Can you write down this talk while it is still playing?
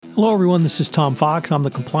Hello, everyone. This is Tom Fox. I'm the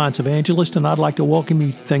Compliance Evangelist, and I'd like to welcome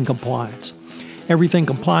you to Everything Compliance. Everything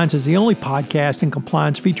Compliance is the only podcast in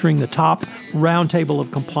compliance featuring the top roundtable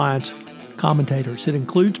of compliance commentators. It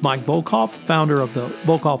includes Mike Volkov, founder of the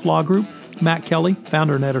Volkov Law Group, Matt Kelly,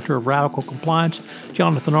 founder and editor of Radical Compliance,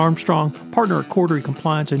 Jonathan Armstrong, partner at Cordery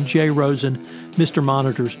Compliance, and Jay Rosen, Mr.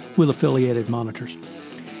 Monitors with Affiliated Monitors.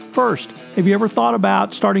 First, have you ever thought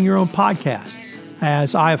about starting your own podcast?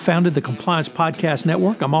 As I have founded the Compliance Podcast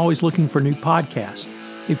Network, I'm always looking for new podcasts.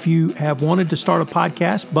 If you have wanted to start a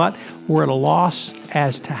podcast but were at a loss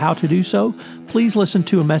as to how to do so, please listen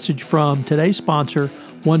to a message from today's sponsor,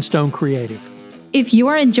 One Stone Creative. If you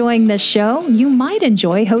are enjoying this show, you might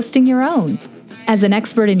enjoy hosting your own. As an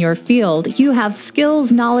expert in your field, you have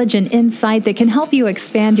skills, knowledge, and insight that can help you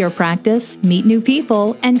expand your practice, meet new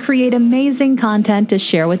people, and create amazing content to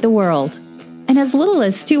share with the world. In as little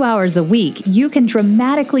as 2 hours a week, you can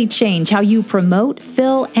dramatically change how you promote,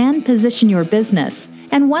 fill, and position your business.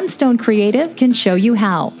 And One Stone Creative can show you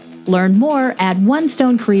how. Learn more at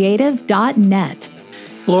onestonecreative.net.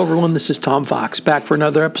 Hello, everyone. This is Tom Fox, back for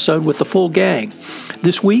another episode with the full gang.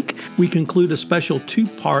 This week, we conclude a special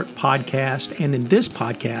two-part podcast, and in this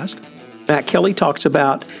podcast, Matt Kelly talks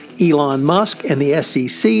about Elon Musk and the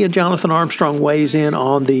SEC, and Jonathan Armstrong weighs in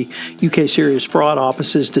on the UK Serious Fraud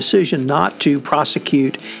Office's decision not to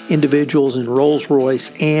prosecute individuals in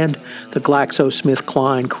Rolls-Royce and the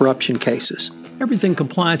GlaxoSmithKline corruption cases. Everything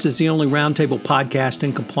Compliance is the only roundtable podcast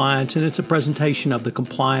in compliance, and it's a presentation of the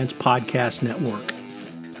Compliance Podcast Network.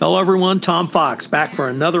 Hello, everyone. Tom Fox, back for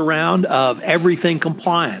another round of Everything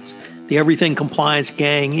Compliance. The Everything Compliance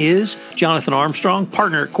gang is Jonathan Armstrong,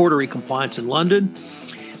 partner at Cordery Compliance in London,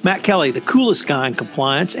 Matt Kelly, the coolest guy in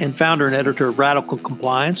compliance and founder and editor of Radical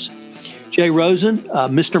Compliance, Jay Rosen,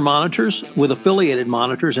 Mr. Monitors with Affiliated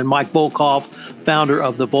Monitors, and Mike Volkov, founder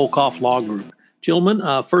of the Volkov Law Group. Gentlemen,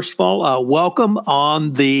 first of all, welcome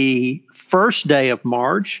on the first day of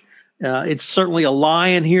March. It's certainly a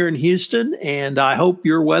lion here in Houston, and I hope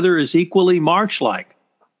your weather is equally March-like.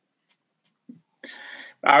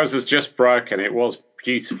 Ours is just broken. It was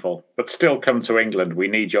beautiful, but still come to England. We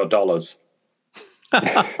need your dollars.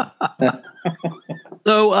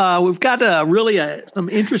 So we've got some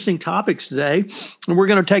interesting topics today, and we're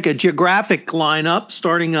going to take a geographic lineup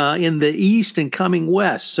starting in the east and coming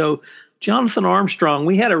west. So, Jonathan Armstrong,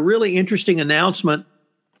 we had a really interesting announcement,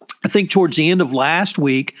 I think towards the end of last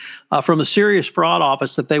week, from the Serious Fraud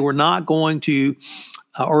Office that they were not going to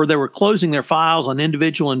or they were closing their files on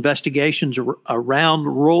individual investigations around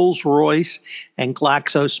Rolls-Royce and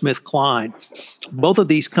GlaxoSmithKline. Both of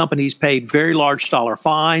these companies paid very large dollar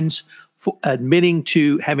fines for admitting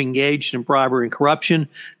to having engaged in bribery and corruption.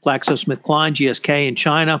 GlaxoSmithKline, GSK in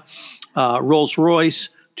China, Rolls-Royce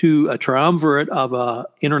to a triumvirate of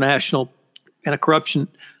international anti-corruption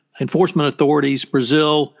enforcement authorities,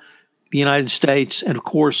 Brazil, the United States, and of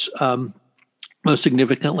course, most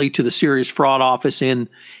significantly to the Serious Fraud Office in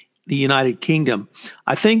the United Kingdom.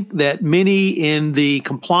 I think that many in the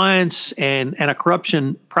compliance and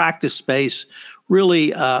anti-corruption practice space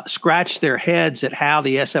really scratched their heads at how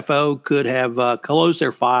the SFO could have closed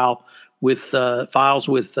their files with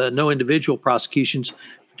no individual prosecutions,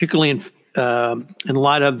 particularly in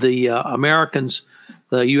light of the Americans,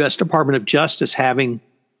 the U.S. Department of Justice having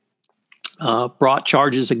brought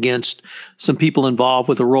charges against some people involved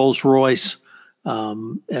with the Rolls-Royce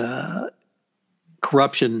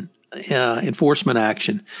corruption enforcement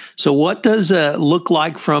action. So what does it look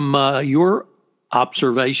like from your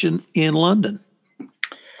observation in London?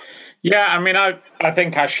 Yeah, I mean, I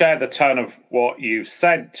think I share the tone of what you've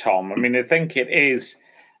said, Tom. I mean, I think it is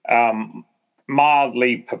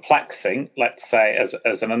mildly perplexing, let's say,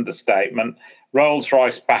 as an understatement.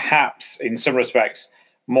 Rolls-Royce, perhaps, in some respects,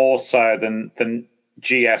 more so than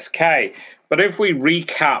GSK. But if we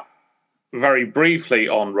recap very briefly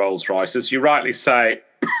on Rolls-Royce, as you rightly say,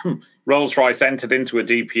 Rolls-Royce entered into a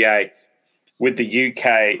DPA with the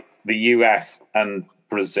UK, the US, and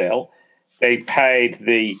Brazil. They paid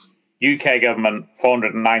the UK government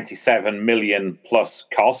 $497 million plus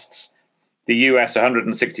costs, the US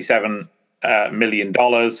 $167 million,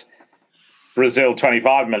 Brazil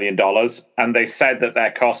 $25 million, and they said that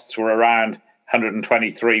their costs were around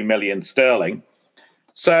 123 million sterling.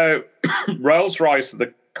 So Rolls-Royce,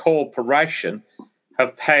 the corporation,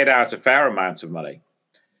 have paid out a fair amount of money.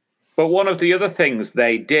 But one of the other things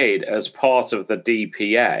they did as part of the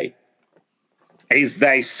DPA is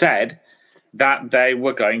they said that they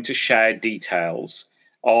were going to share details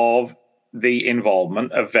of the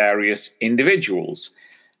involvement of various individuals.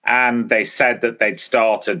 And they said that they'd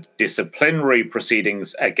started disciplinary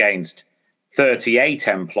proceedings against 38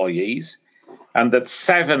 employees and that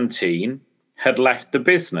 17 had left the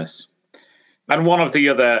business. And one of the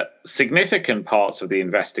other significant parts of the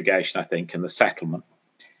investigation, I think, in the settlement,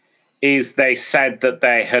 is they said that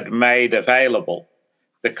they had made available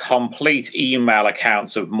the complete email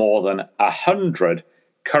accounts of more than 100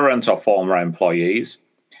 current or former employees,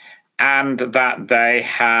 and that they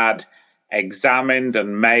had examined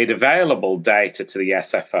and made available data to the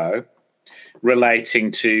SFO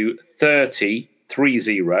relating to 30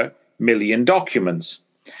 million documents.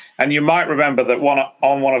 And you might remember that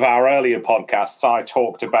on one of our earlier podcasts, I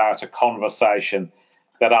talked about a conversation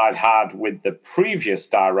that I'd had with the previous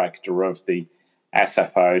director of the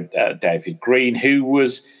SFO, David Green, who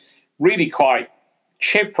was really quite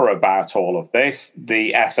chipper about all of this.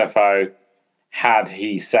 The SFO had,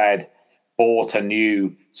 he said, bought a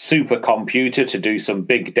new supercomputer to do some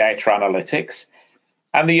big data analytics.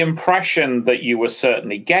 And the impression that you were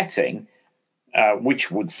certainly getting,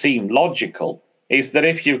 which would seem logical, is that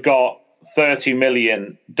if you've got 30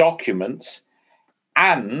 million documents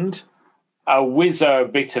and a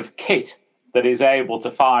whizzo bit of kit that is able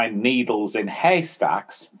to find needles in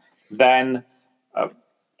haystacks, then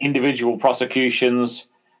individual prosecutions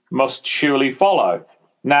must surely follow.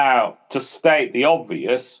 Now, to state the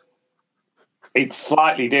obvious, it's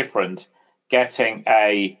slightly different getting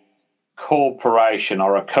a corporation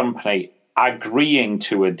or a company agreeing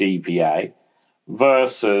to a DPA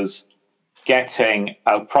versus getting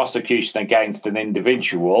a prosecution against an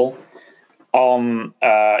individual on,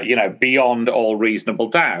 beyond all reasonable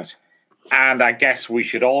doubt. And I guess we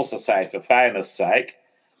should also say, for fairness' sake,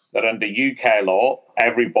 that under UK law,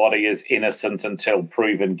 everybody is innocent until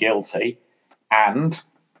proven guilty. And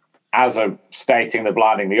as of stating the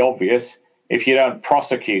blindingly obvious, if you don't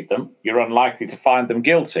prosecute them, you're unlikely to find them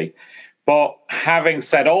guilty. But having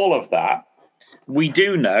said all of that, we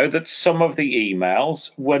do know that some of the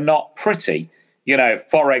emails were not pretty.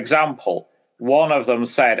 For example, one of them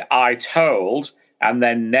said, "I told," and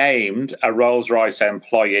then named a Rolls-Royce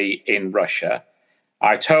employee in Russia.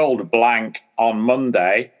 "I told blank on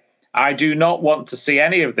Monday, I do not want to see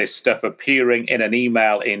any of this stuff appearing in an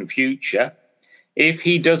email in future. If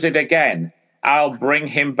he does it again, I'll bring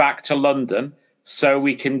him back to London so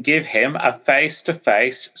we can give him a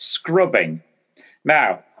face-to-face scrubbing."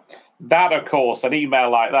 Now, that, of course, an email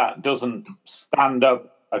like that doesn't stand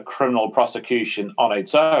up a criminal prosecution on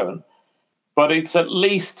its own, but it's at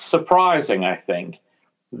least surprising, I think,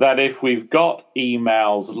 that if we've got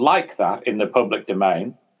emails like that in the public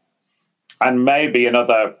domain, and maybe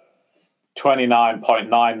another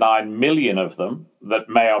 29.99 million of them that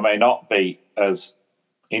may or may not be as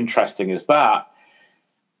interesting as that,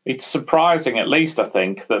 it's surprising, at least, I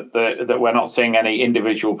think, that we're not seeing any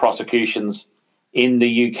individual prosecutions in the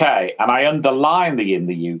UK. And I underline the in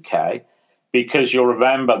the UK because you'll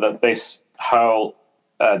remember that this whole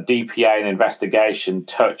DPA and investigation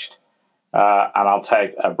touched, and I'll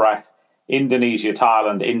take a breath, Indonesia,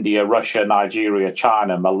 Thailand, India, Russia, Nigeria,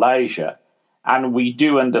 China, Malaysia. And we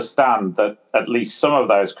do understand that at least some of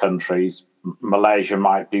those countries, Malaysia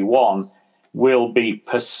might be one, will be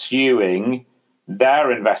pursuing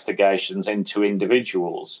their investigations into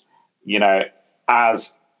individuals,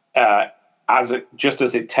 just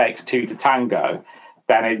as it takes two to tango,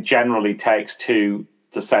 then it generally takes two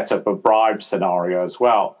to set up a bribe scenario as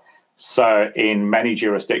well. So in many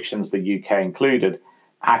jurisdictions, the UK included,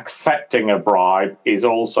 accepting a bribe is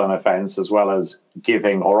also an offence as well as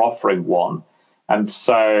giving or offering one. And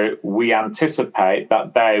so we anticipate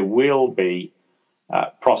that there will be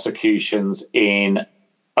prosecutions in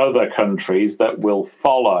other countries that will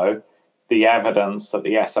follow the evidence that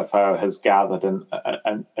the SFO has gathered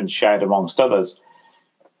and shared amongst others.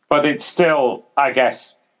 But it's still, I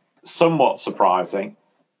guess, somewhat surprising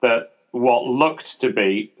that what looked to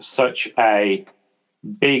be such a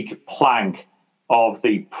big plank of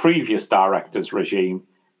the previous director's regime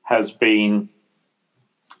has been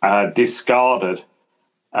discarded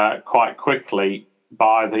quite quickly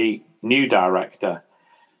by the new director.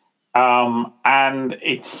 And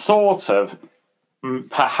it's sort of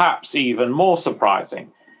perhaps even more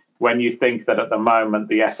surprising when you think that at the moment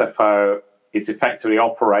the SFO is effectively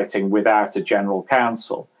operating without a general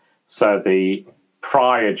counsel. So the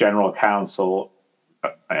prior general counsel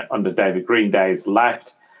under David Green days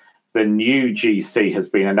left. The new GC has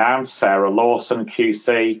been announced, Sarah Lawson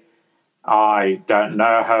QC. I don't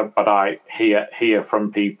know her, but I hear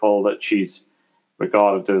from people that she's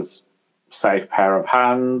regarded as safe pair of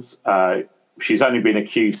hands. She's only been a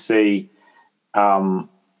QC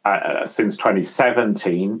since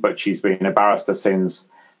 2017, but she's been a barrister since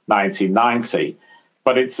 1990.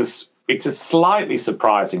 But it's a slightly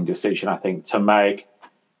surprising decision, I think, to make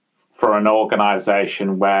for an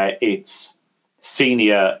organization where its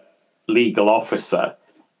senior legal officer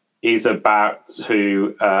is about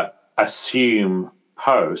to assume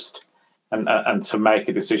post and to make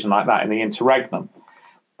a decision like that in the interregnum.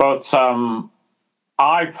 But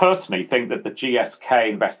I personally think that the GSK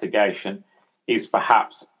investigation is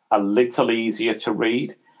perhaps a little easier to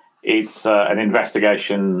read. It's an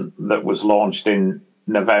investigation that was launched in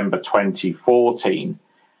November 2014.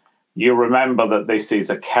 You remember that this is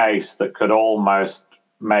a case that could almost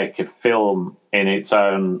make a film in its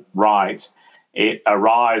own right. It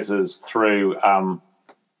arises through,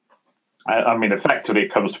 effectively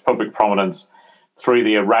it comes to public prominence through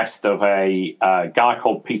the arrest of a guy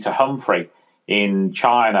called Peter Humphrey in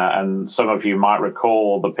China. And some of you might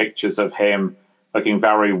recall the pictures of him looking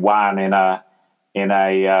very wan in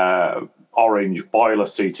a orange boiler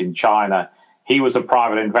suit in China. He was a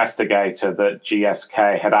private investigator that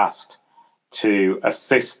GSK had asked to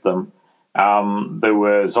assist them. There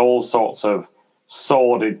was all sorts of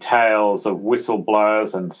sordid tales of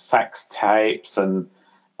whistleblowers and sex tapes and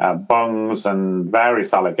bungs and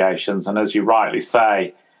various allegations. And as you rightly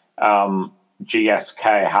say,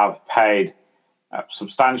 GSK have paid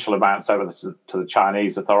substantial amounts over to the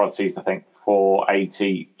Chinese authorities, I think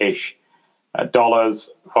 $480-ish,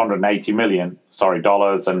 $480 million,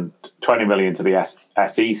 dollars, and $20 million to the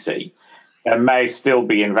SEC. There may still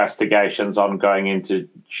be investigations ongoing into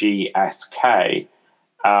GSK,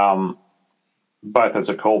 both as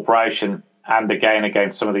a corporation and again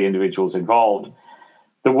against some of the individuals involved.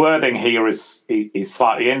 The wording here is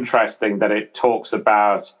slightly interesting, that it talks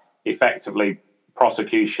about effectively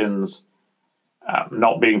prosecutions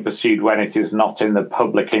not being pursued when it is not in the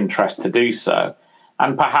public interest to do so.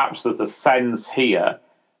 And perhaps there's a sense here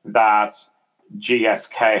that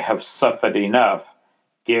GSK have suffered enough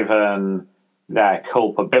given their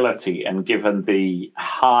culpability and given the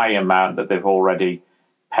high amount that they've already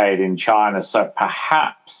paid in China. So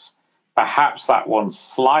perhaps that one's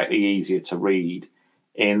slightly easier to read,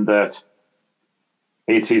 in that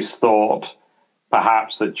it is thought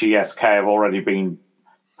perhaps that GSK have already been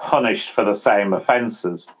punished for the same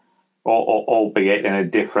offences, albeit in a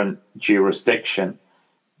different jurisdiction.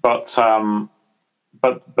 But certainly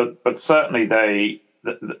the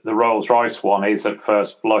Rolls-Royce one is at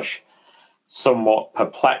first blush somewhat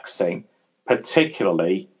perplexing,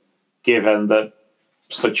 particularly given that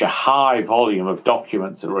such a high volume of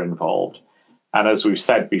documents are involved. And as we've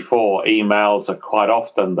said before, emails are quite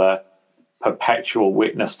often the perpetual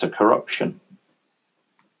witness to corruption.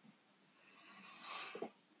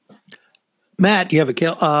 Matt, you have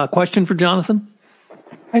a question for Jonathan?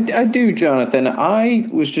 I do, Jonathan. I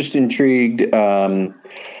was just intrigued.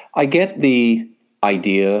 I get the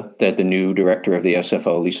idea that the new director of the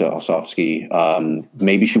SFO, Lisa Osofsky,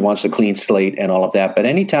 maybe she wants a clean slate and all of that. But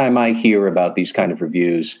anytime I hear about these kind of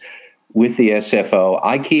reviews with the SFO,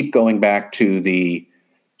 I keep going back to the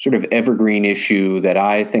sort of evergreen issue that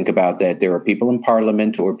I think about, that there are people in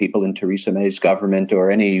Parliament or people in Theresa May's government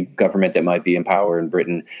or any government that might be in power in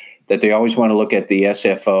Britain, that they always want to look at the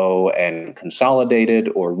SFO and consolidate it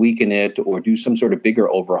or weaken it or do some sort of bigger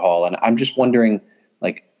overhaul. And I'm just wondering,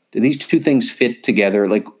 like, do these two things fit together?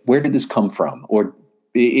 Like, where did this come from? Or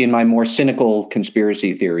in my more cynical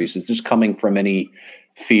conspiracy theories, is this coming from any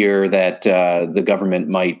fear that the government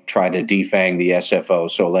might try to defang the SFO?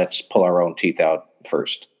 So let's pull our own teeth out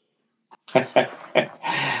first.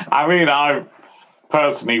 I mean, I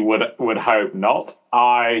personally would hope not.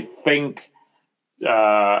 I think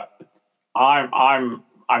I'm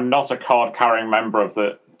not a card-carrying member of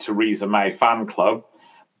the Theresa May fan club,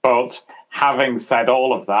 but having said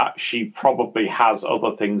all of that, she probably has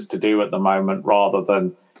other things to do at the moment rather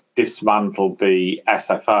than dismantle the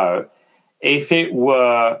SFO. If it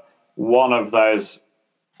were one of those,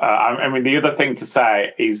 the other thing to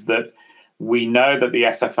say is that we know that the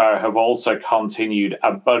SFO have also discontinued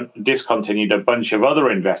a bunch of other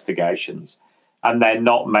investigations, and they're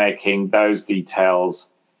not making those details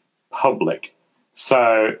public.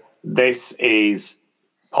 So this is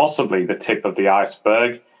possibly the tip of the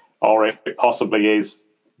iceberg, or it possibly is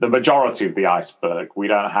the majority of the iceberg. We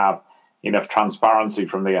don't have enough transparency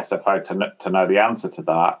from the SFO to know the answer to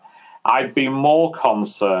that. I'd be more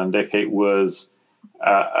concerned if it was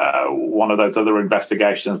one of those other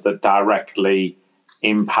investigations that directly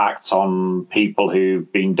impacts on people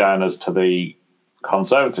who've been donors to the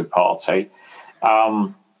Conservative Party.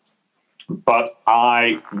 But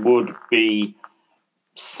I would be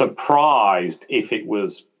surprised if it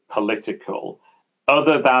was political,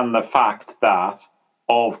 other than the fact that,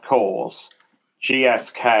 of course,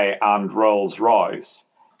 GSK and Rolls-Royce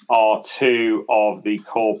are two of the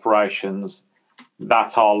corporations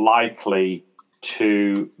that are likely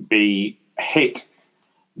to be hit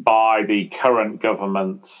by the current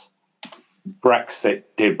government's Brexit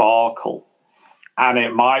debacle. And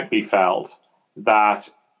it might be felt that,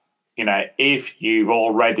 if you've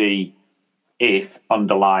already, you've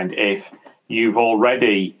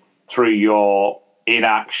already, through your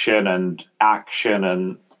inaction and action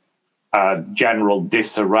and general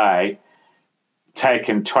disarray,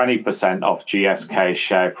 taken 20% off GSK's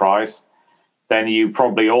share price, then you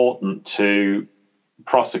probably oughtn't to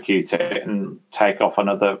prosecute it and take off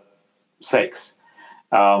another 6.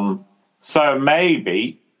 So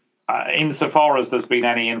maybe, insofar as there's been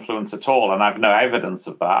any influence at all, and I've no evidence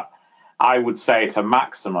of that, I would say at a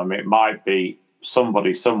maximum it might be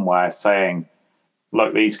somebody somewhere saying,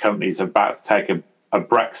 look, these companies are about to take a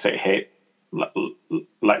Brexit hit.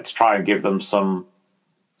 Let's try and give them some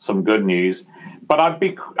good news. But I'd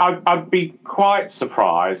be quite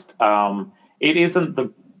surprised. It isn't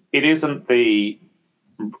the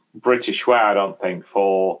British way, I don't think,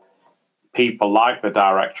 for people like the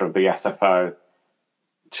director of the SFO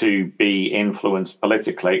to be influenced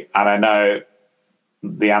politically. And I know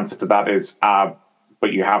the answer to that is,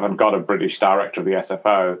 but you haven't got a British director of the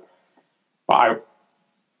SFO. But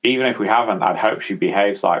even if we haven't, I'd hope she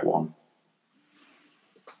behaves like one.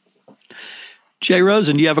 Jay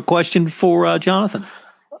Rosen, do you have a question for Jonathan?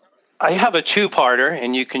 I have a 2-parter,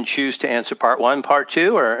 and you can choose to answer part 1, part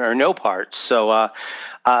 2, or no parts. So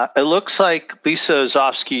it looks like Lisa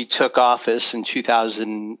Osofsky took office in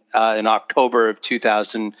October of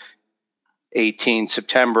 2018,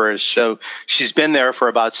 September. So she's been there for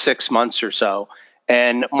about 6 months or so.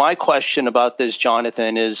 And my question about this,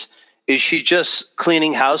 Jonathan, is she just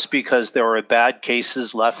cleaning house because there were bad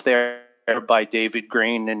cases left there by David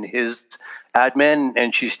Green and his admin,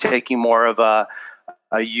 and she's taking more of a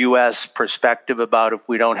U.S. perspective about if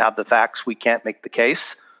we don't have the facts, we can't make the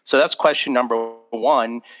case? So that's question number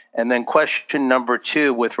 1. And then question number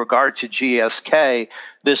 2, with regard to GSK,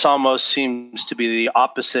 this almost seems to be the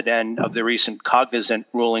opposite end of the recent Cognizant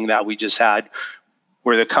ruling that we just had,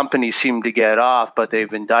 where the company seemed to get off, but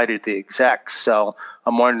they've indicted the execs. So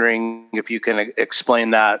I'm wondering if you can explain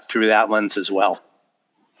that through that lens as well.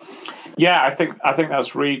 Yeah, I think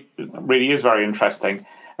that's really is very interesting.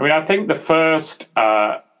 I mean, I think the first,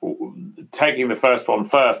 taking the first one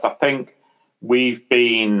first, I think we've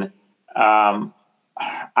been, I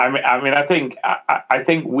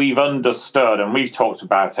think we've understood, and we've talked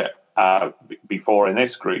about it before in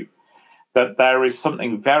this group, that there is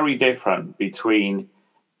something very different between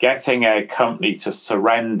getting a company to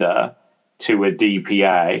surrender to a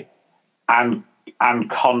DPA and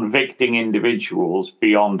convicting individuals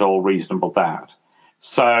beyond all reasonable doubt.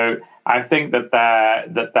 So I think that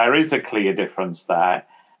there is a clear difference there.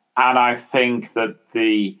 And I think that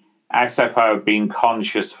the SFO have been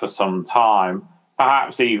conscious for some time,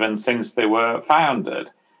 perhaps even since they were founded,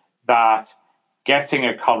 that getting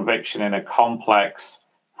a conviction in a complex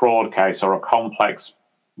fraud case or a complex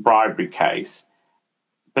bribery case,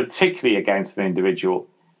 particularly against an individual,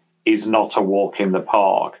 is not a walk in the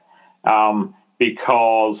park.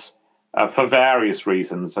 Because for various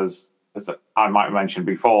reasons, as I might have mentioned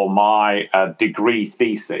before, my degree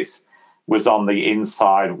thesis was on the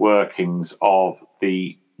inside workings of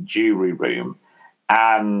the jury room.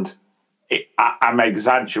 And I'm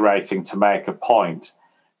exaggerating to make a point,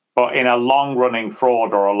 but in a long-running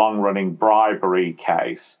fraud or a long-running bribery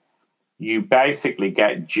case, you basically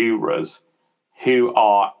get jurors who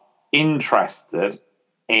are interested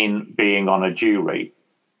in being on a jury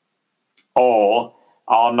or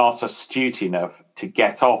are not astute enough to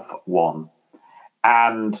get off one.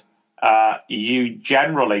 And you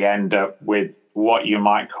generally end up with what you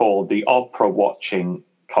might call the opera watching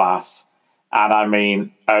class. And I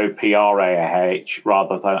mean OPRAH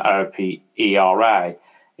rather than OPERA.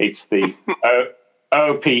 It's the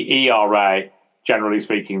OPERA, generally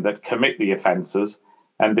speaking, that commit the offences,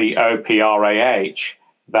 and the OPRAH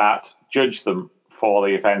that judge them for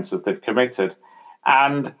the offences they've committed.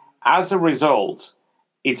 And as a result,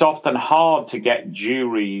 it's often hard to get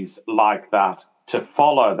juries like that to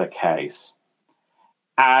follow the case.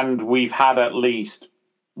 And we've had at least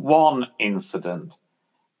one incident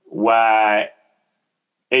where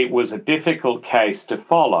it was a difficult case to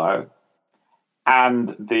follow,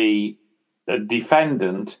 and the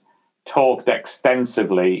defendant talked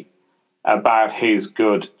extensively about his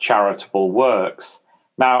good charitable works.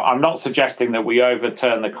 Now, I'm not suggesting that we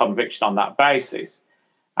overturn the conviction on that basis.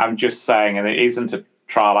 I'm just saying, and it isn't a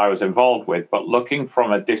trial I was involved with, but looking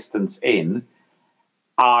from a distance in,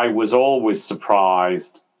 I was always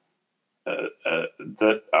surprised I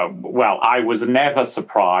was never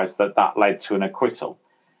surprised that led to an acquittal.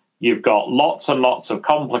 You've got lots and lots of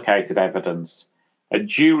complicated evidence, a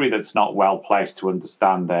jury that's not well placed to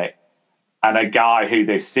understand it, and a guy who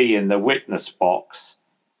they see in the witness box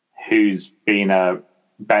who's been a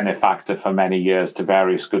benefactor for many years to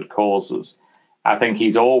various good causes. I think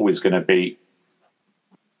he's always going to be,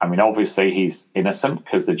 obviously he's innocent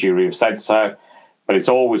because the jury have said so, but it's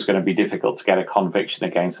always going to be difficult to get a conviction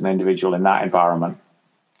against an individual in that environment.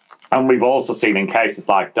 And we've also seen in cases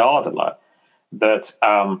like Dahdaleh that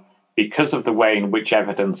because of the way in which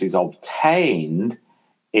evidence is obtained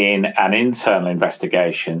in an internal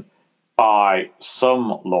investigation by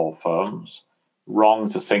some law firms, wrong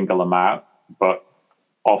to single them out, but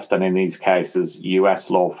often in these cases, US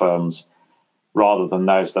law firms, rather than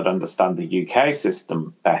those that understand the UK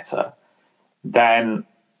system better, then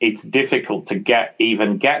it's difficult to get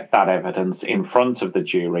that evidence in front of the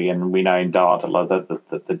jury. And we know in Dahdaleh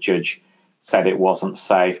that the judge said it wasn't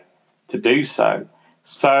safe to do so.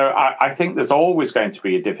 So I think there's always going to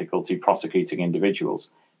be a difficulty prosecuting individuals,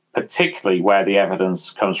 particularly where the evidence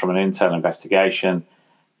comes from an internal investigation.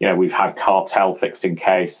 We've had cartel fixing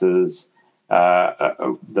cases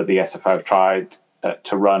that the SFO have tried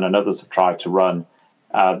to run, and others have tried to run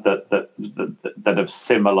that have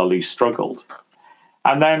similarly struggled.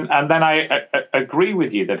 And then I agree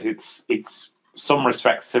with you that it's some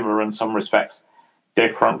respects similar and some respects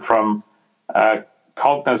different from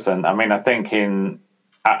Cognizant.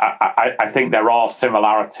 I think there are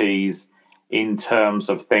similarities in terms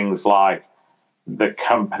of things like the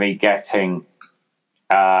company getting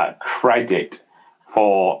credit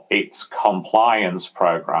for its compliance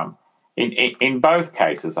program. In both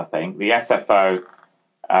cases, I think the SFO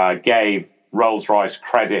gave Rolls-Royce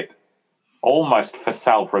credit almost for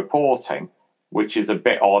self-reporting, which is a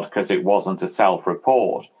bit odd because it wasn't a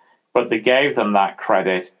self-report. But they gave them that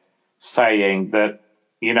credit, saying that,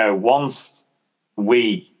 once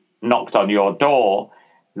we knocked on your door,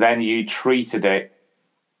 then you treated it,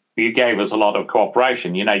 you gave us a lot of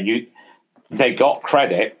cooperation. They got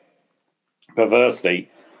credit, perversely,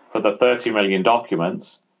 for the 30 million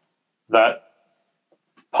documents that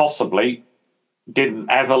possibly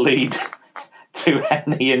didn't ever lead to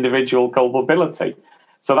any individual culpability.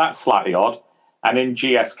 So that's slightly odd. And in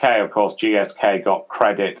GSK, of course, GSK got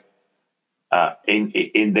credit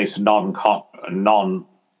in this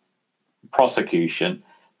non-prosecution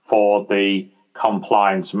for the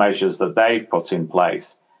compliance measures that they've put in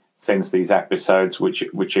place since these episodes,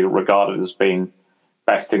 which are regarded as being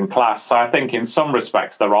best in class. So I think in some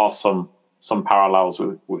respects there are some parallels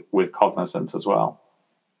with Cognizant as well.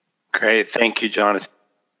 Great. Thank you, Jonathan.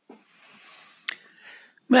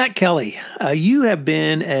 Matt Kelly, you have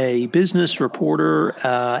been a business reporter,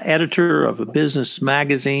 editor of a business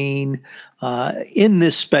magazine in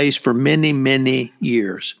this space for many, many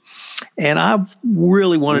years. And I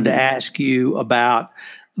really wanted to ask you about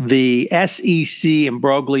the SEC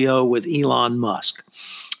imbroglio with Elon Musk.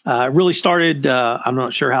 It really started, I'm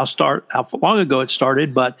not sure how long ago it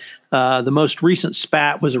started, but the most recent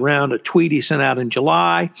spat was around a tweet he sent out in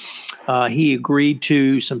July. He agreed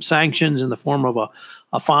to some sanctions in the form of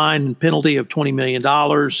a fine and penalty of $20 million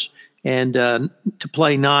and to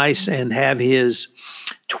play nice and have his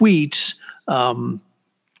tweets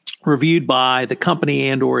reviewed by the company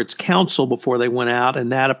and or its counsel before they went out,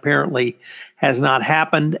 and that apparently has not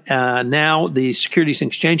happened. Now the Securities and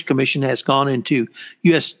Exchange Commission has gone into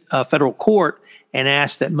U.S. federal court and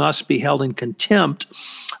asked that Musk be held in contempt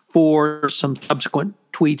for some subsequent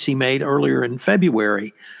tweets he made earlier in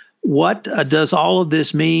February. What does all of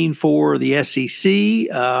this mean for the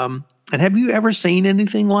SEC? And have you ever seen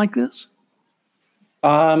anything like this?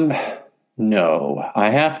 No,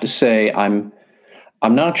 I have to say I'm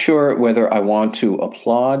not sure whether I want to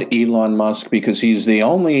applaud Elon Musk because he's the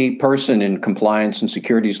only person in compliance and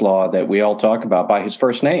securities law that we all talk about by his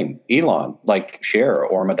first name, Elon, like Cher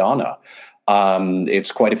or Madonna.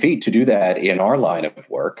 It's quite a feat to do that in our line of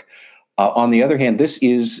work. On the other hand, this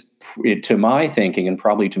is, to my thinking, and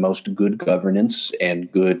probably to most good governance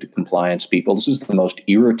and good compliance people, this is the most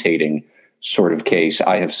irritating sort of case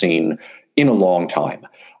I have seen in a long time.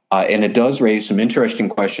 And it does raise some interesting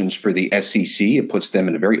questions for the SEC. It puts them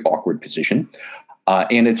in a very awkward position.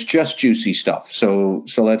 And it's just juicy stuff. So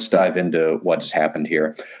let's dive into what has happened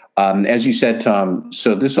here. As you said, Tom,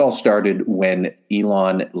 so this all started when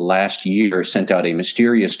Elon last year sent out a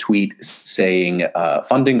mysterious tweet saying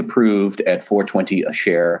funding approved at $4.20 a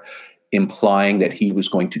share, implying that he was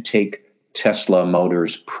going to take Tesla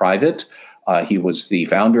Motors private. He was the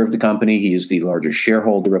founder of the company. He is the largest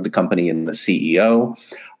shareholder of the company and the CEO.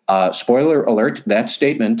 Spoiler alert, that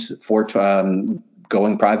statement for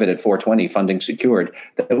going private at 420, funding secured,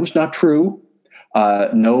 that was not true.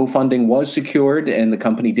 No funding was secured, and the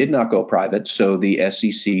company did not go private. So the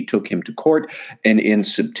SEC took him to court. And in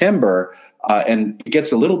September, and it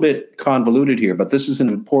gets a little bit convoluted here, but this is an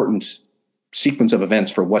important sequence of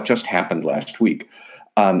events for what just happened last week.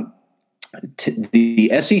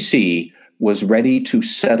 The SEC was ready to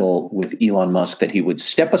settle with Elon Musk that he would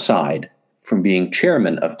step aside from being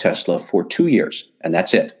chairman of Tesla for 2 years, and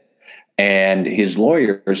that's it. And his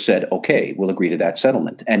lawyers said, okay, we'll agree to that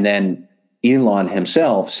settlement. And then Elon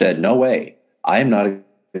himself said, no way, I am not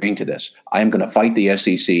agreeing to this. I am going to fight the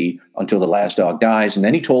SEC until the last dog dies. And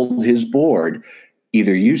then he told his board,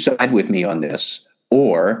 either you side with me on this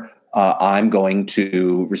or I'm going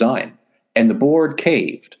to resign. And the board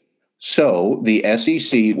caved. So the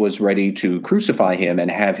SEC was ready to crucify him and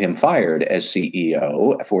have him fired as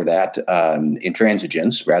CEO for that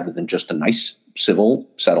intransigence rather than just a nice civil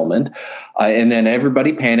settlement. And then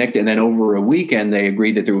everybody panicked. And then over a weekend, they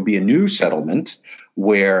agreed that there would be a new settlement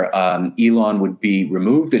where Elon would be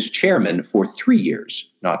removed as chairman for 3 years,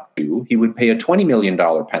 not 2. He would pay a $20 million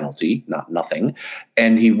penalty, not nothing.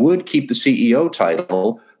 And he would keep the CEO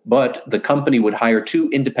title, but the company would hire 2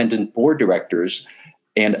 independent board directors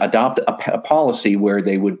and adopt a policy where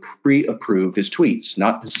they would pre-approve his tweets,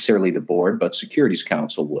 not necessarily the board, but Securities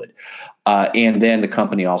Council would. And then the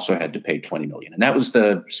company also had to pay $20 million. And that was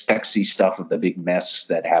the sexy stuff of the big mess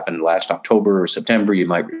that happened last October or September. You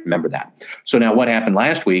might remember that. So now what happened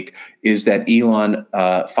last week is that Elon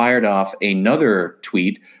fired off another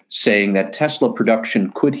tweet saying that Tesla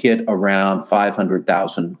production could hit around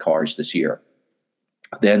 500,000 cars this year.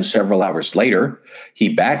 Then several hours later, he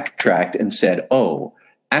backtracked and said, oh,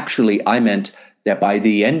 actually, I meant that by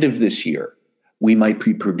the end of this year, we might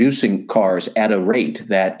be producing cars at a rate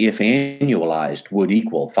that, if annualized, would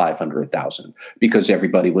equal 500,000, because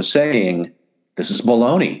everybody was saying, this is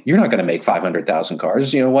baloney. You're not going to make 500,000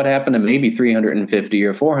 cars. You know, what happened to maybe 350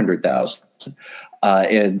 or 400,000?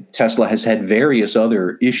 And Tesla has had various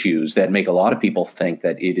other issues that make a lot of people think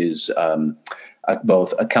that it is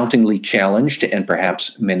both accountingly challenged and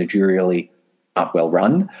perhaps managerially not well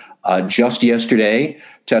run. Just yesterday,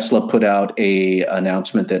 Tesla put out an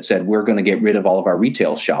announcement that said, we're going to get rid of all of our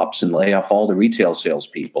retail shops and lay off all the retail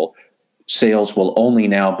salespeople. Sales will only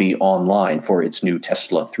now be online for its new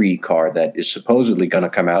Tesla 3 car that is supposedly going to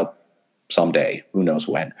come out someday. Who knows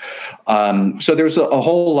when? So there's a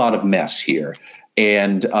whole lot of mess here.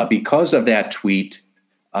 And because of that tweet,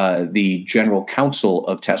 the general counsel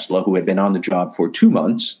of Tesla, who had been on the job for 2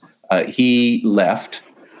 months, he left.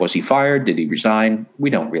 Was he fired? Did he resign? We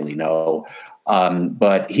don't really know.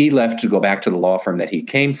 But he left to go back to the law firm that he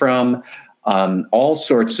came from. All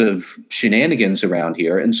sorts of shenanigans around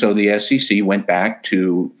here. And so the SEC went back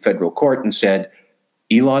to federal court and said,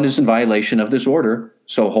 Elon is in violation of this order,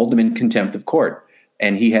 so hold him in contempt of court.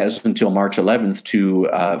 And he has until March 11th to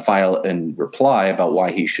file a reply about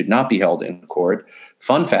why he should not be held in court.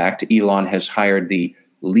 Fun fact, Elon has hired the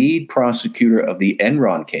lead prosecutor of the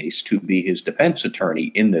Enron case to be his defense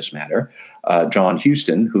attorney in this matter, John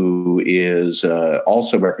Houston, who is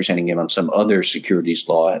also representing him on some other securities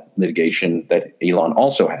law litigation that Elon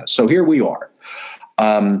also has. So here we are.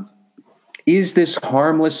 Is this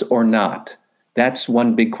harmless or not? That's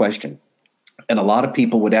one big question. And a lot of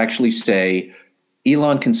people would actually say,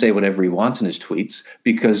 Elon can say whatever he wants in his tweets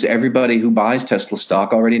because everybody who buys Tesla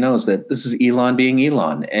stock already knows that this is Elon being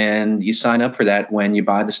Elon. And you sign up for that when you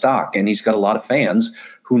buy the stock. And he's got a lot of fans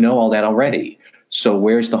who know all that already. So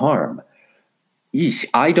where's the harm?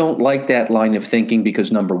 I don't like that line of thinking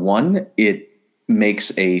because, number one, it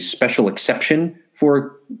makes a special exception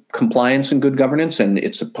for compliance and good governance, and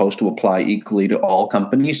it's supposed to apply equally to all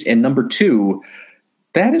companies. And number two,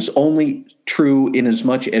 that is only true in as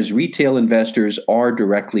much as retail investors are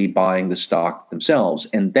directly buying the stock themselves,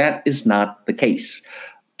 and that is not the case.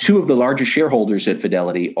 2 of the largest shareholders at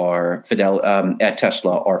Fidelity at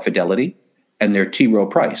Tesla are Fidelity and their T. Rowe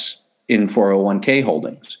Price in 401k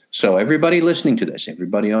holdings. So everybody listening to this,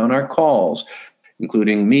 everybody on our calls,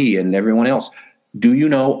 including me and everyone else, do you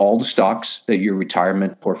know all the stocks that your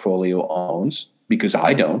retirement portfolio owns? Because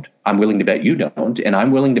I don't. I'm willing to bet you don't. And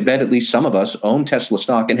I'm willing to bet at least some of us own Tesla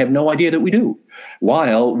stock and have no idea that we do,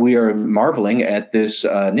 while we are marveling at this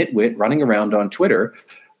nitwit running around on Twitter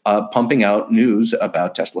pumping out news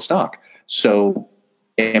about Tesla stock. So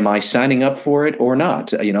am I signing up for it or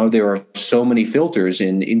not? You know, there are so many filters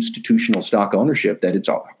in institutional stock ownership that it's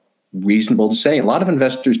reasonable to say a lot of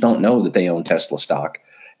investors don't know that they own Tesla stock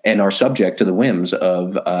and are subject to the whims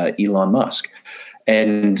of Elon Musk.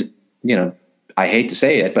 And, you know, I hate to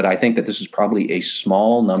say it, but I think that this is probably a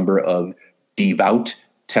small number of devout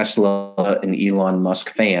Tesla and Elon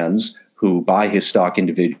Musk fans who buy his stock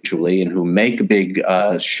individually and who make a big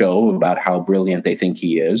show about how brilliant they think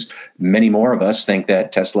he is. Many more of us think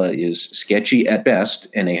that Tesla is sketchy at best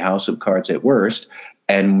and a house of cards at worst,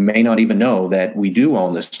 and may not even know that we do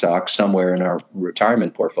own the stock somewhere in our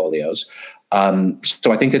retirement portfolios.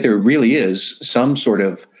 So I think that there really is some sort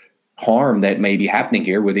of harm that may be happening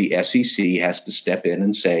here where the SEC has to step in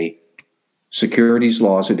and say, securities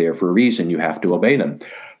laws are there for a reason. You have to obey them.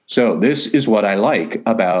 So this is what I like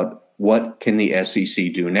about what can the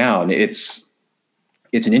SEC do now. And it's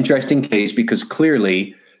an interesting case because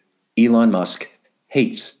clearly Elon Musk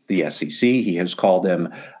hates the SEC. He has called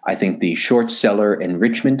them, I think, the Short Seller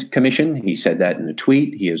Enrichment Commission. He said that in a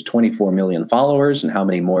tweet. He has 24 million followers, and how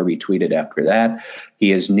many more retweeted after that? He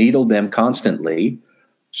has needled them constantly.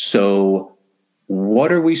 So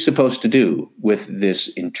what are we supposed to do with this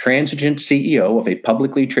intransigent CEO of a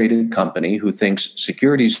publicly traded company who thinks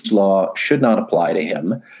securities law should not apply to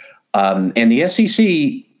him? And the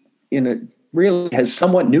SEC really has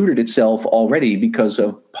somewhat neutered itself already because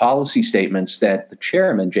of policy statements that the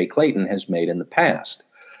chairman, Jay Clayton, has made in the past.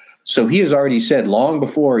 So he has already said long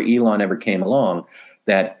before Elon ever came along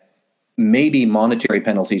that maybe monetary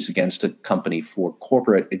penalties against a company for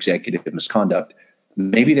corporate executive misconduct,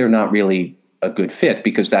 maybe they're not really a good fit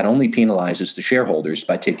because that only penalizes the shareholders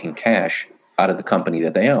by taking cash out of the company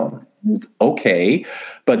that they own. Okay.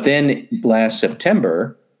 But then last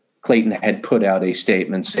September, Clayton had put out a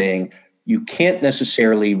statement saying you can't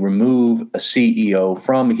necessarily remove a CEO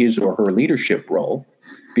from his or her leadership role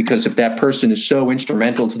because if that person is so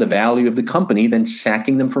instrumental to the value of the company, then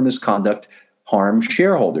sacking them for misconduct harms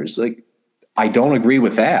shareholders. Like, I don't agree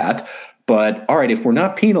with that. But all right, if we're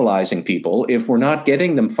not penalizing people, if we're not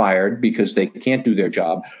getting them fired because they can't do their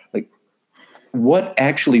job, like what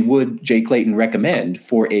actually would Jay Clayton recommend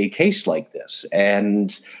for a case like this?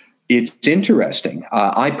 And it's interesting.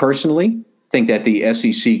 I personally think that the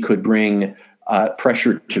SEC could bring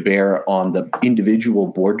pressure to bear on the individual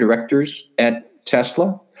board directors at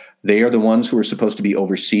Tesla. They are the ones who are supposed to be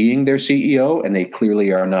overseeing their CEO, and they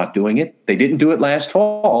clearly are not doing it. They didn't do it last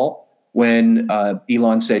fall when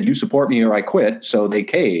Elon said, you support me or I quit, so they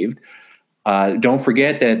caved. Don't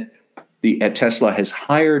forget that at Tesla has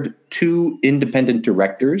hired 2 independent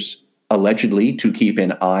directors allegedly to keep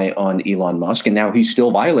an eye on Elon Musk, and now he's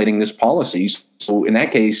still violating this policy. So in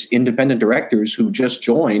that case, independent directors who just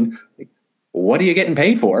joined, what are you getting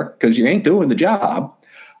paid for? Because you ain't doing the job.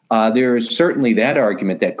 There is certainly that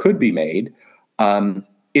argument that could be made.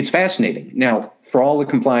 It's fascinating. Now, for all the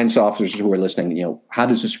compliance officers who are listening, how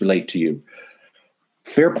does this relate to you?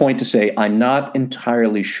 Fair point to say, I'm not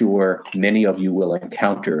entirely sure many of you will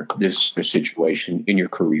encounter this situation in your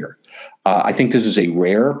career. I think this is a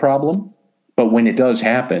rare problem, but when it does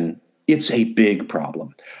happen, it's a big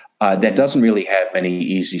problem that doesn't really have many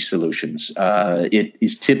easy solutions. It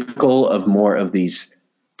is typical of more of these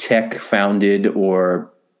tech-founded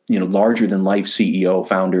or larger-than-life CEO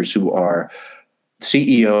founders who are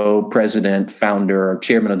CEO, president, founder,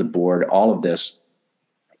 chairman of the board, all of this.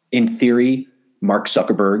 In theory, Mark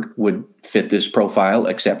Zuckerberg would fit this profile,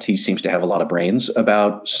 except he seems to have a lot of brains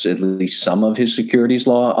about at least some of his securities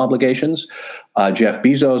law obligations. Jeff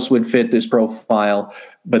Bezos would fit this profile,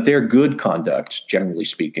 but they're good conduct, generally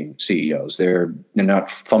speaking, CEOs. They're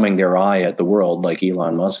not thumbing their eye at the world like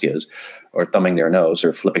Elon Musk is, or thumbing their nose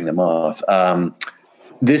or flipping them off.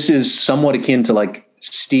 This is somewhat akin to like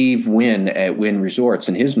Steve Wynn at Wynn Resorts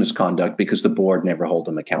and his misconduct because the board never hold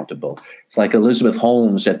him accountable. It's like Elizabeth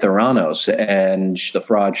Holmes at Theranos and the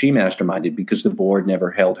fraud she masterminded because the board never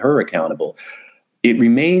held her accountable. It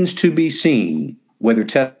remains to be seen whether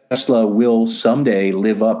Tesla will someday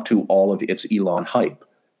live up to all of its Elon hype.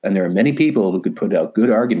 And there are many people who could put out good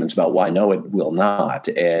arguments about why no, it will not.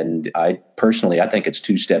 And I think it's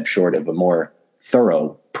 2 steps short of a more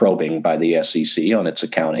thorough probing by the SEC on its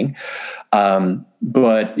accounting.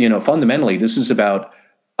 But fundamentally, this is about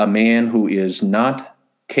a man who is not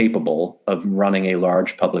capable of running a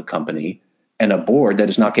large public company and a board that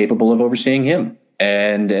is not capable of overseeing him,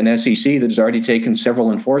 and an SEC that has already taken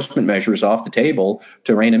several enforcement measures off the table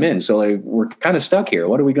to rein him in. So we're kind of stuck here.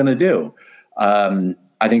 What are we going to do?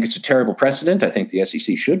 I think it's a terrible precedent. I think the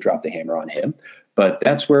SEC should drop the hammer on him. But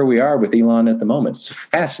that's where we are with Elon at the moment. It's a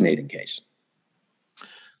fascinating case.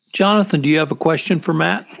 Jonathan, do you have a question for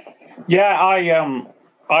Matt? Yeah,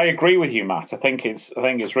 I agree with you, Matt. I think it's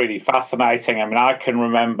really fascinating. I mean, I can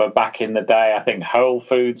remember back in the day, I think Whole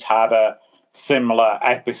Foods had a similar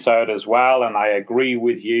episode as well, and I agree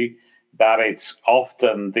with you that it's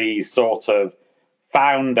often these sort of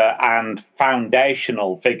founder and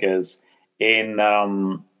foundational figures in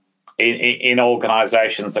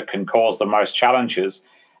organizations that can cause the most challenges.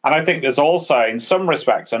 And I think there's also, in some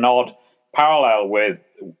respects, an odd parallel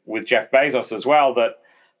with Jeff Bezos as well,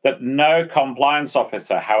 that no compliance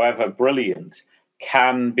officer, however brilliant,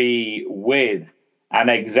 can be with an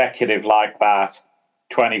executive like that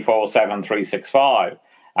 24/7, 365.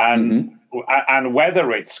 And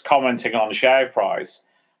whether it's commenting on share price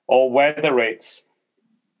or whether it's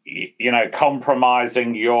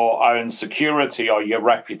compromising your own security or your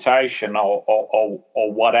reputation or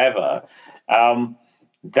whatever,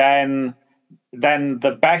 then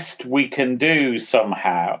the best we can do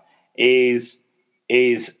somehow is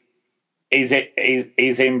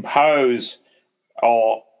impose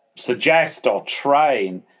or suggest or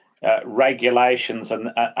train regulations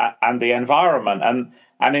and the environment,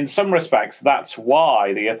 and in some respects that's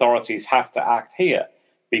why the authorities have to act here,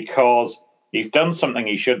 because he's done something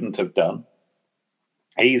he shouldn't have done.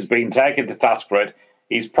 He's been taken to task for it.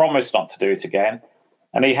 He's promised not to do it again,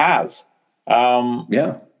 and he has.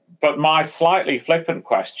 But my slightly flippant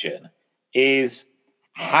question is,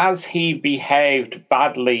 has he behaved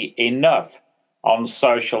badly enough on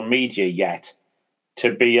social media yet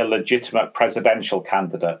to be a legitimate presidential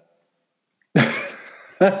candidate?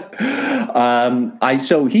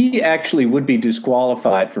 So he actually would be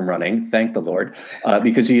disqualified from running, thank the Lord,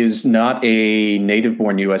 because he is not a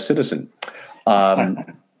native-born U.S. citizen.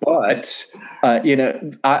 But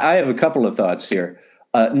I have a couple of thoughts here.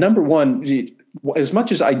 Number one, as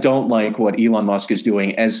much as I don't like what Elon Musk is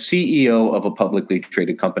doing as CEO of a publicly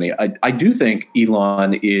traded company, I do think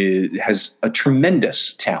Elon has a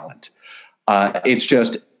tremendous talent. It's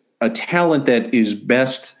just a talent that is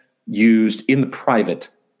best used in the private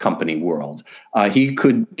company world. He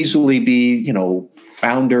could easily be,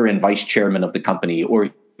 founder and vice chairman of the company,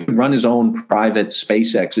 or run his own private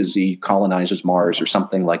SpaceX as he colonizes Mars or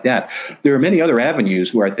something like that. There are many other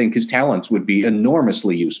avenues where I think his talents would be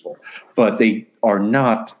enormously useful, but they are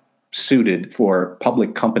not suited for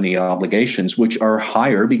public company obligations, which are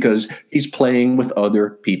higher because he's playing with other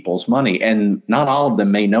people's money. And not all of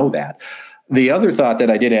them may know that. The other thought that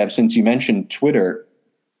I did have, since you mentioned Twitter,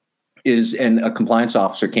 is, and a compliance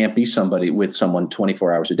officer can't be somebody with someone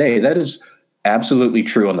 24 hours a day. That is absolutely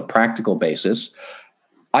true on the practical basis.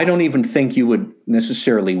 I don't even think you would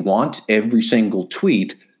necessarily want every single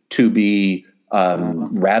tweet to be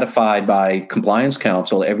ratified by compliance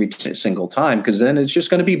counsel every single time, because then it's just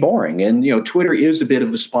going to be boring. And, Twitter is a bit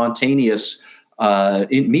of a spontaneous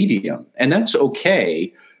medium, and that's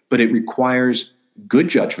okay, but it requires good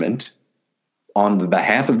judgment on the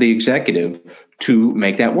behalf of the executive to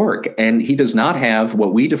make that work. And he does not have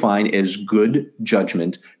what we define as good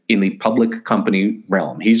judgment in the public company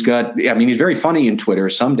realm. He's very funny in Twitter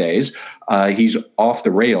some days. He's off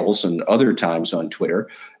the rails and other times on Twitter.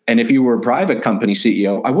 And if you were a private company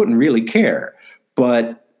CEO, I wouldn't really care.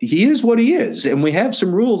 But he is what he is. And we have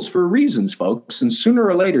some rules for reasons, folks. And sooner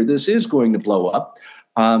or later, this is going to blow up.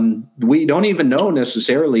 We don't even know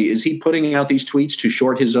necessarily, is he putting out these tweets to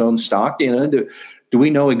short his own stock? Do we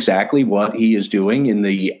know exactly what he is doing in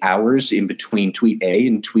the hours in between tweet A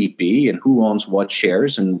and tweet B, and who owns what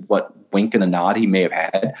shares and what wink and a nod he may have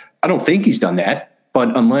had? I don't think he's done that,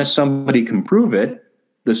 but unless somebody can prove it,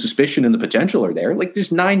 the suspicion and the potential are there. Like,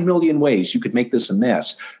 there's 9 million ways you could make this a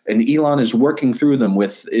mess, and Elon is working through them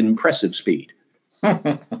with impressive speed.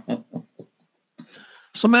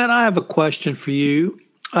 So, Matt, I have a question for you.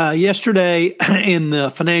 Yesterday in the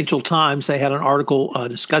Financial Times, they had an article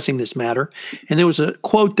discussing this matter, and there was a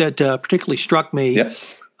quote that particularly struck me. Yep.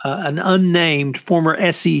 An unnamed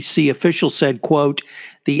former SEC official said, quote,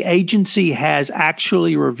 "The agency has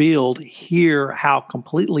actually revealed here how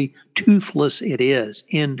completely toothless it is,"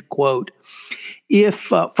 end quote.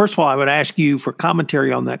 If, first of all, I would ask you for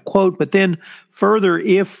commentary on that quote, but then further,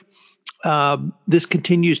 if this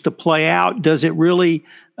continues to play out, does it really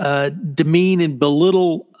demean and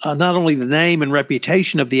belittle not only the name and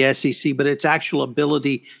reputation of the SEC, but its actual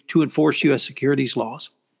ability to enforce U.S. securities laws?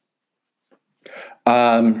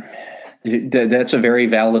 That's a very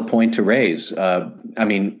valid point to raise.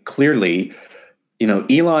 Clearly,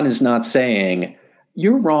 Elon is not saying,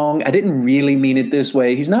 "You're wrong, I didn't really mean it this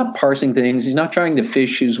way." He's not parsing things. He's not trying to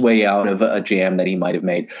fish his way out of a jam that he might have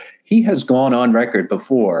made. He has gone on record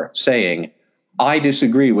before saying, "I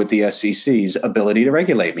disagree with the SEC's ability to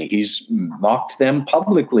regulate me." He's mocked them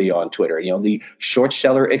publicly on Twitter. The Short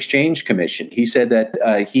Seller Exchange Commission. He said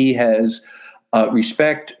that he has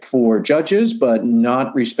respect for judges, but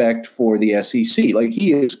not respect for the SEC. Like,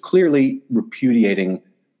 he is clearly repudiating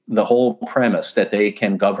the whole premise that they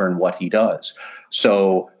can govern what he does.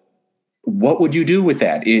 So what would you do with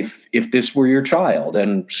that if this were your child?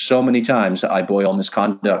 And so many times I boil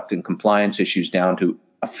misconduct and compliance issues down to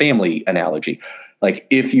a family analogy. Like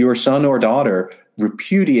if your son or daughter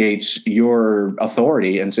repudiates your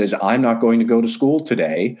authority and says, I'm not going to go to school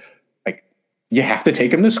today, like you have to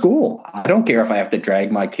take him to school. I don't care if I have to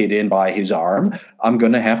drag my kid in by his arm. I'm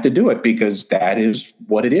going to have to do it because that is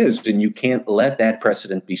what it is. And you can't let that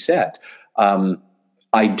precedent be set.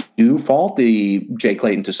 I do fault the Jay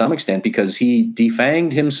Clayton to some extent because he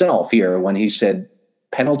defanged himself here when he said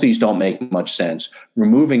penalties don't make much sense.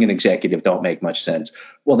 Removing an executive don't make much sense.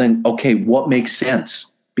 Well, then, okay, what makes sense?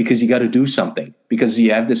 Because you got to do something. Because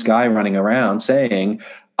you have this guy running around saying,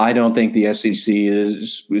 I don't think the SEC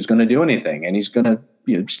is going to do anything. And he's going to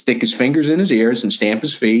stick his fingers in his ears and stamp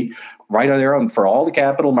his feet right there for all the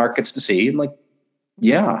capital markets to see. And like,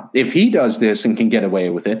 yeah, if he does this and can get away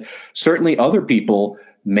with it, certainly other people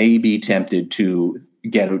may be tempted to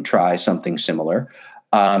try something similar.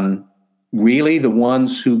 Really, the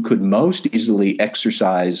ones who could most easily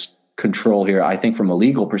exercise control here, I think, from a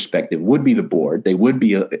legal perspective, would be the board. They would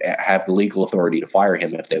have the legal authority to fire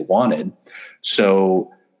him if they wanted.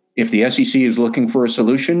 So if the SEC is looking for a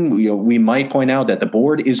solution, we might point out that the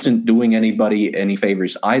board isn't doing anybody any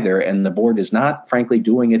favors either, and the board is not, frankly,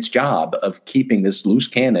 doing its job of keeping this loose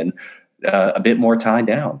cannon a bit more tied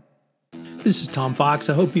down. This is Tom Fox.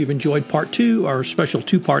 I hope you've enjoyed part 2, our special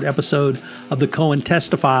 2-part episode of the Cohen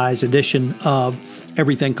Testifies edition of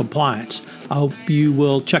Everything Compliance. I hope you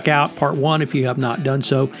will check out part 1 if you have not done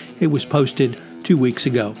so. It was posted 2 weeks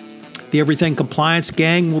ago. The Everything Compliance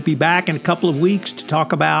gang will be back in a couple of weeks to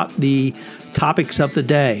talk about the topics of the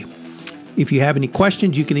day. If you have any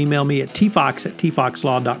questions, you can email me at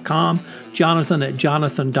tfox@tfoxlaw.com, Jonathan at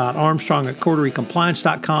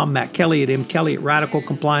jonathan.armstrong@coteries.com, Matt Kelly at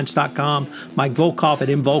mkelly@radicalcompliance.com, Mike Volkov at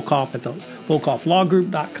mvolkov at the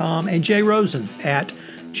volkovlawgroup.com, and Jay Rosen at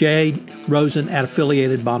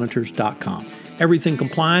jrosen@affiliatedmonitors.com. Everything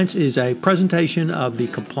Compliance is a presentation of the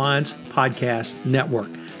Compliance Podcast Network.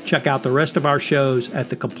 Check out the rest of our shows at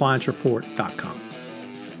thecompliancereport.com.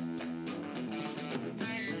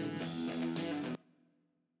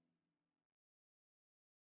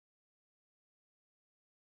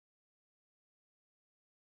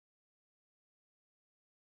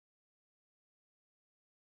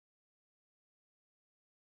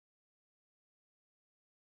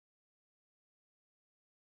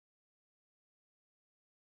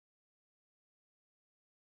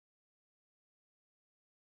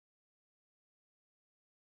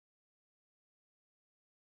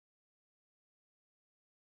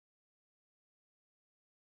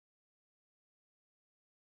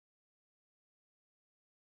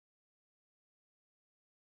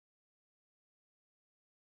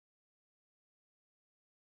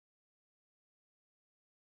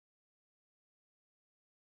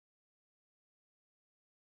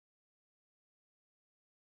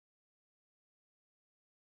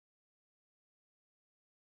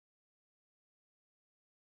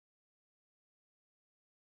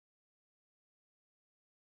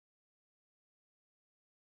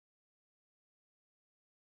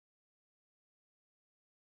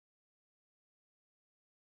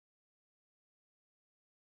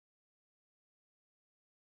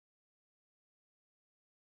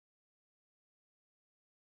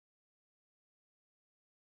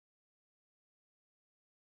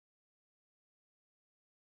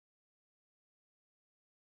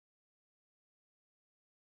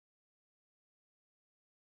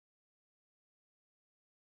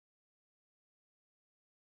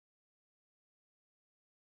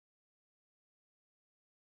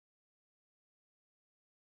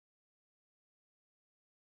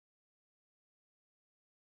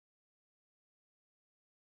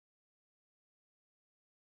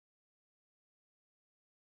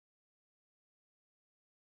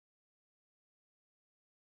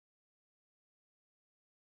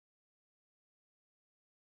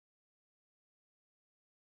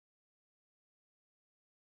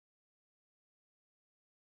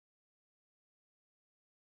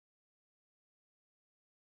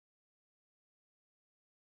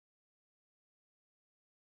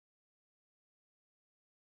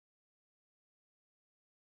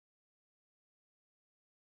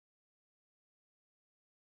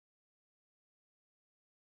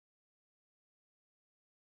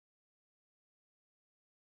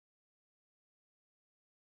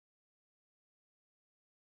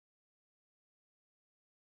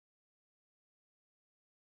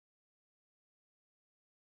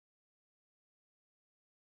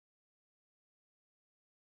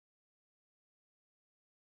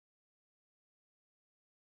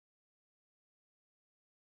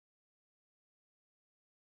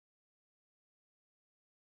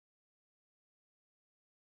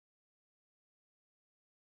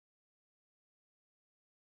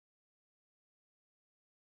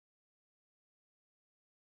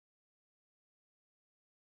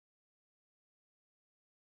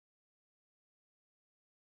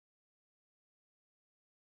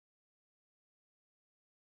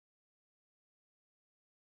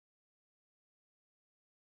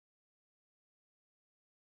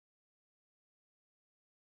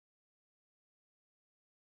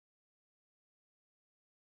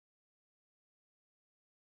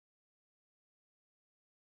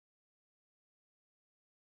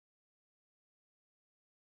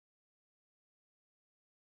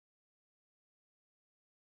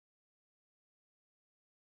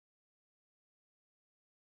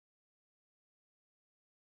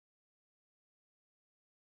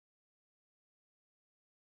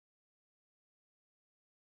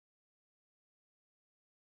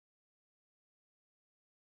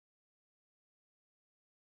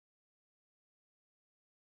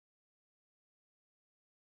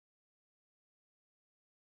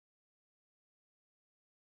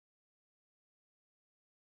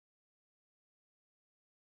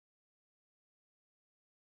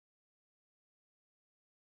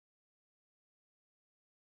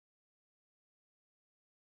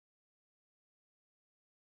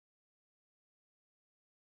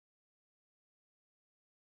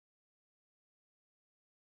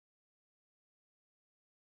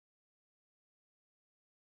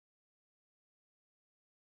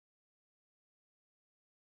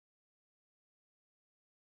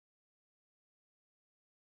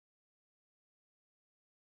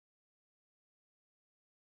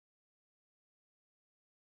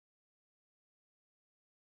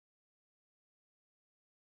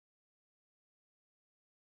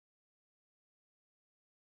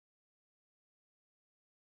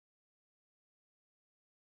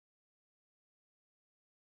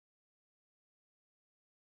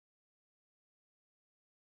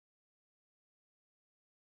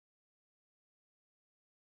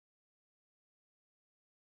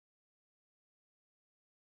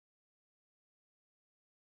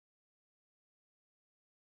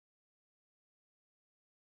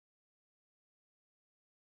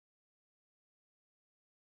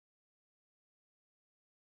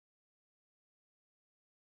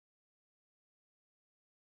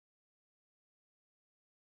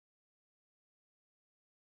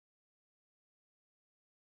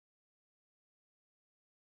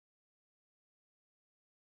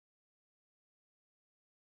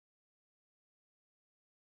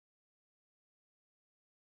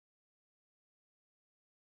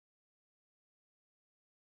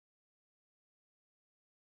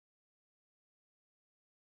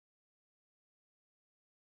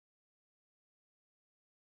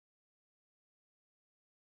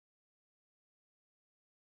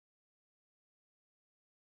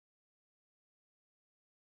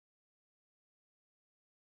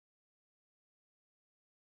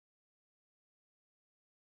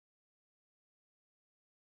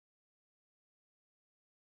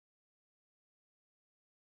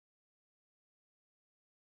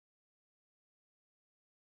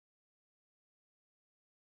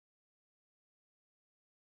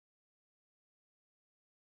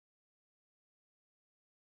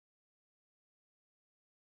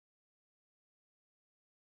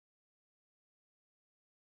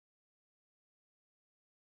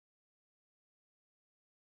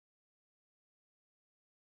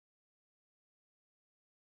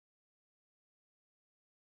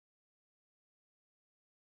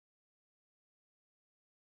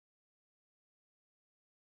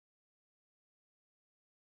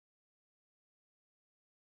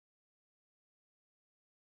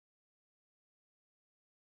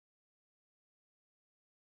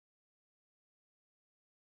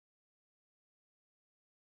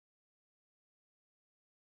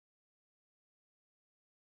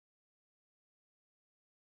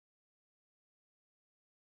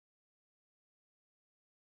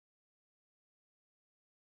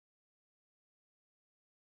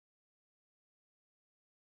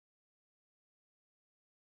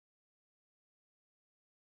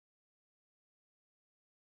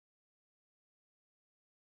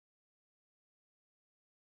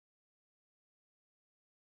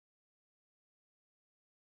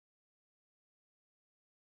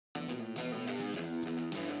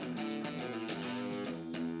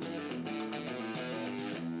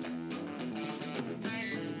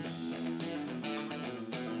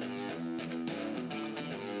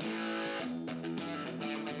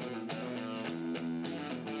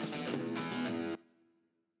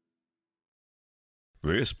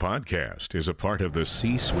 This podcast is a part of the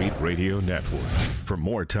C-Suite Radio Network. For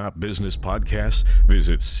more top business podcasts,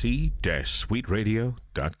 visit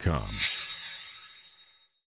c-suiteradio.com.